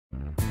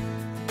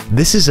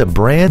This is a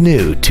brand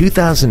new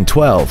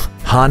 2012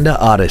 Honda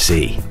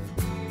Odyssey.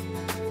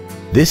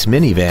 This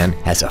minivan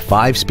has a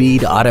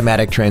 5-speed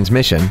automatic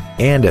transmission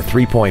and a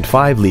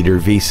 3.5-liter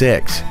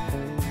V6.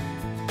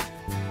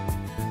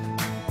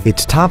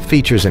 Its top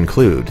features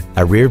include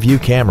a rear-view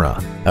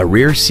camera, a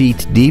rear seat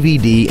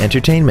DVD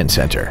entertainment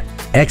center,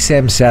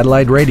 XM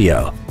satellite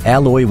radio,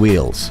 alloy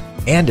wheels,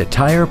 and a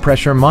tire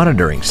pressure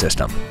monitoring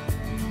system.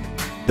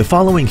 The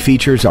following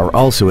features are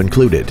also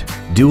included: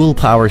 dual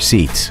power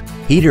seats,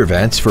 heater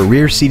vents for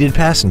rear-seated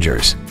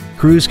passengers,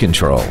 cruise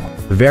control,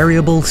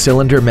 variable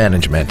cylinder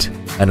management,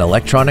 an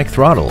electronic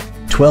throttle,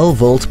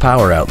 12-volt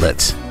power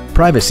outlets,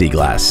 privacy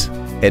glass,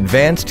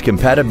 advanced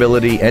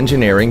compatibility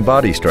engineering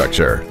body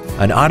structure,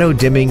 an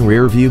auto-dimming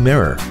rear-view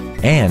mirror,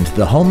 and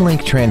the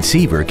HomeLink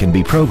transceiver can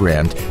be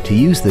programmed to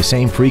use the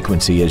same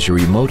frequency as your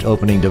remote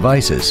opening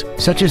devices,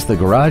 such as the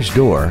garage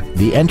door,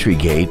 the entry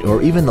gate,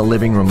 or even the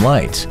living room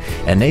lights,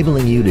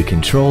 enabling you to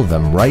control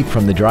them right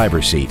from the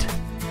driver's seat.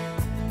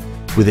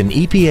 With an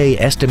EPA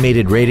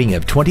estimated rating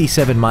of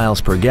 27 miles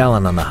per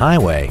gallon on the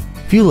highway,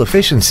 fuel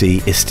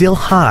efficiency is still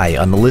high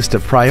on the list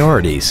of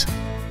priorities.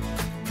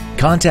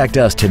 Contact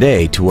us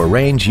today to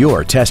arrange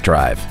your test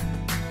drive.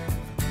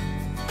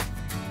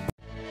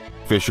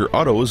 Fisher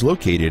Auto is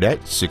located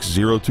at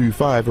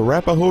 6025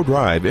 Arapahoe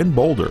Drive in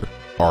Boulder.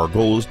 Our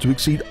goal is to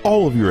exceed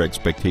all of your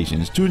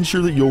expectations to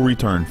ensure that you'll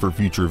return for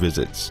future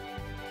visits.